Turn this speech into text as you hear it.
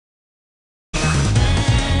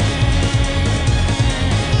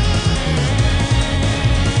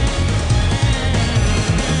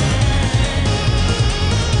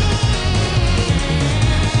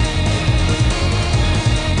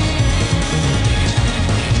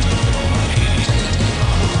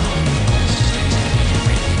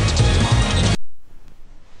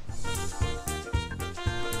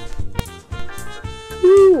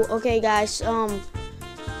Okay, guys.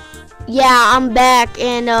 Yeah, I'm back,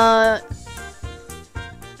 and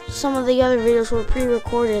some of the other videos were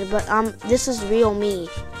pre-recorded, but this is real me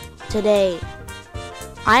today.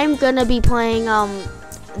 I'm gonna be playing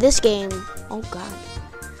this game. Oh God,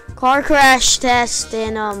 car crash test,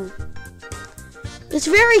 and it's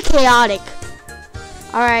very chaotic.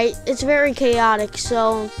 All right, it's very chaotic.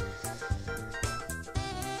 So,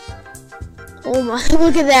 oh my,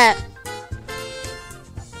 look at that.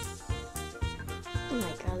 Oh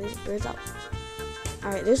my God, there's birds out.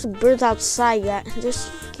 All right, there's birds outside. There's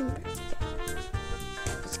freaking birds.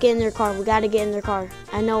 Let's get in their car. We gotta get in their car.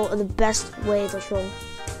 I know the best way to troll.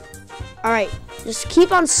 All right, just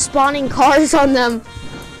keep on spawning cars on them.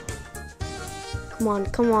 Come on,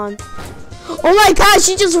 come on. Oh my God,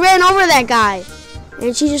 she just ran over that guy.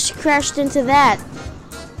 And she just crashed into that.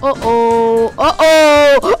 Uh-oh.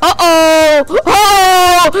 Uh-oh. Uh-oh.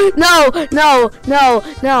 Oh! No, no, no,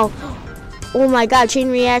 no. Oh my God, chain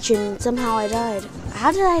reaction. Somehow I died.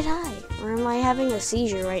 How did I die? Or am I having a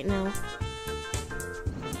seizure right now?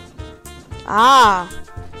 Ah.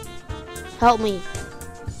 Help me.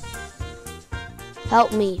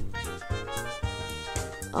 Help me.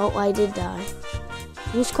 Oh, I did die.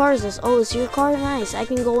 Whose car is this? Oh, it's your car? Nice. I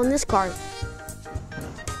can go in this car.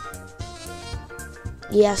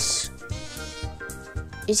 Yes.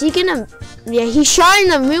 Is he gonna... Yeah, he's shot in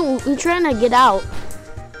the moon. We're trying to get out.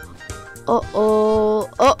 Uh-oh.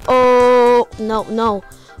 Uh-oh. No, no.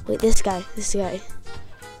 Wait, this guy. This guy.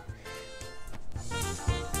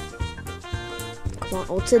 Come on,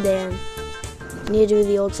 old sedan. Need to do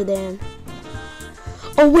the old sedan.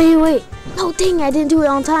 Oh, wait, wait. No, dang, I didn't do it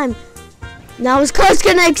on time. Now his car's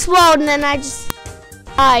gonna explode, and then I just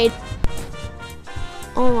died.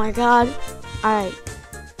 Oh my God. Alright.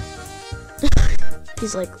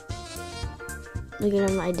 He's like, looking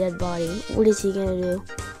at my dead body. What is he gonna do?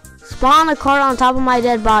 Spawn a car on top of my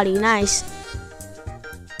dead body. Nice.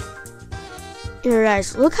 Here,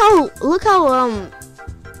 guys. Look how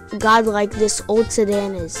godlike this old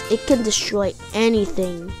sedan is. It can destroy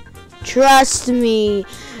anything. Trust me.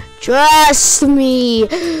 Trust me.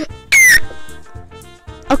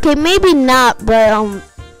 Okay, maybe not, but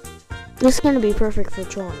this is gonna be perfect for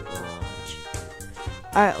trolling.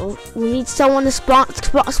 Alright, well, we need someone to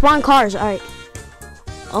spawn cars. Alright.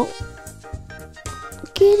 Oh.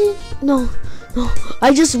 Get in. No, no.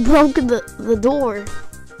 I just broke the door.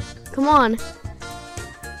 Come on.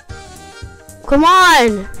 Come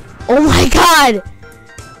on. Oh my God.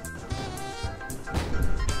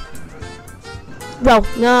 Bro,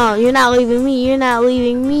 no, you're not leaving me. You're not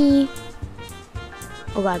leaving me.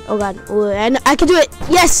 Oh God, oh God. Oh, I can do it.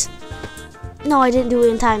 Yes. No, I didn't do it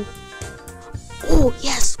in time. Oh,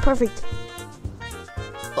 yes, perfect.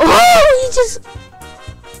 Oh, he just...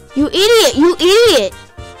 You idiot, you idiot.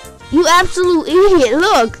 You absolute idiot,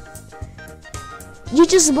 look. You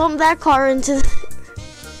just bumped that car into...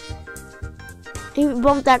 He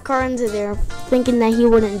bumped that car into there, thinking that he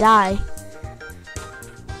wouldn't die.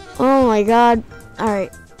 Oh my God.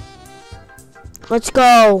 Alright. Let's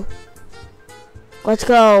go. Let's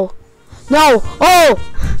go. No! Oh!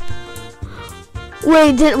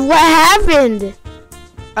 Wait, what happened?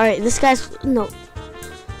 Alright, this guy's... No.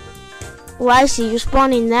 Well, I see. You're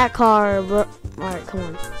spawning that car, bro. Alright, come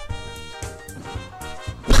on.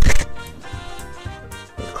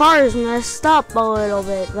 The car is messed up a little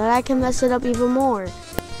bit, but I can mess it up even more.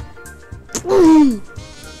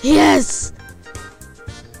 Yes!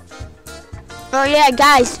 Oh yeah,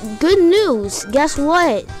 guys, good news. Guess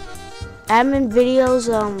what? Admin videos,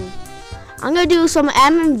 I'm gonna do some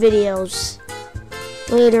admin videos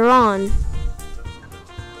later on.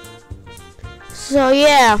 So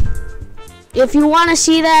yeah, if you want to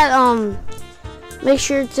see that, make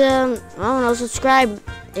sure to, I don't know, subscribe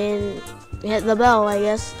and hit the bell, I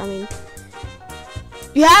guess. I mean,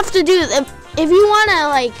 you have to do, if you want to,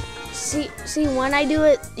 like, see when I do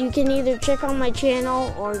it, you can either check on my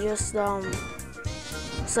channel or just,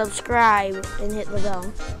 subscribe and hit the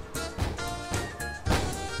bell.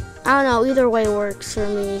 I don't know, either way works for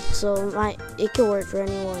me, so it can work for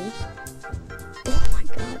anyone. Oh my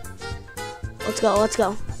God. Let's go, let's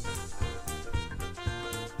go.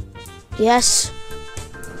 Yes.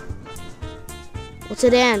 What's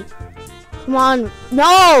it in? Come on.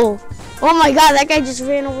 No! Oh my God, that guy just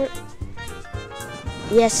ran over.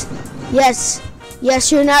 Yes. Yes.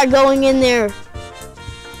 Yes, you're not going in there.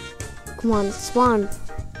 Come on, spawn.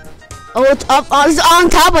 Oh, it's up. Oh, it's on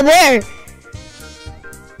top of there.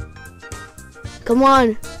 Come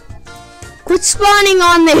on. Quit spawning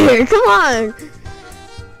on there. Come on.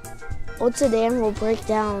 Old sedan will break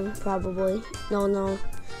down, probably. No, no.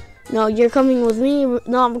 No, you're coming with me.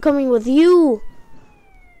 No, I'm coming with you.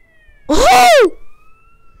 Oh!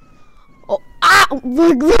 Oh, ah!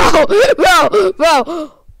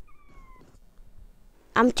 Bro!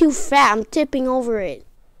 I'm too fat. I'm tipping over it.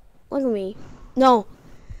 Look at me. No.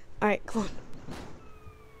 Alright, come on.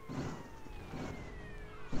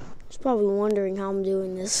 He's probably wondering how I'm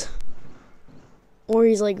doing this. Or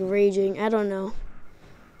he's like raging. I don't know.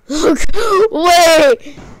 Look!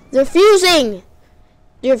 Wait! They're fusing!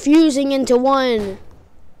 They're fusing into one.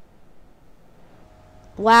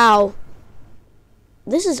 Wow.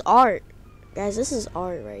 This is art. Guys, this is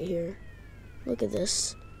art right here. Look at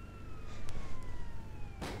this.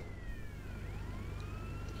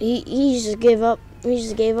 He just gave up. He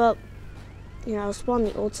just gave up. Here, I'll spawn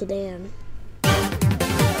the old sedan.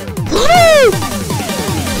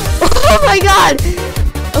 Oh my god!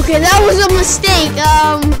 Okay, that was a mistake.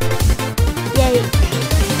 Oh my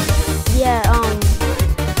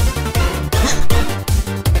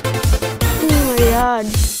god.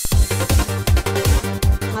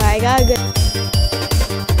 Alright, I gotta go.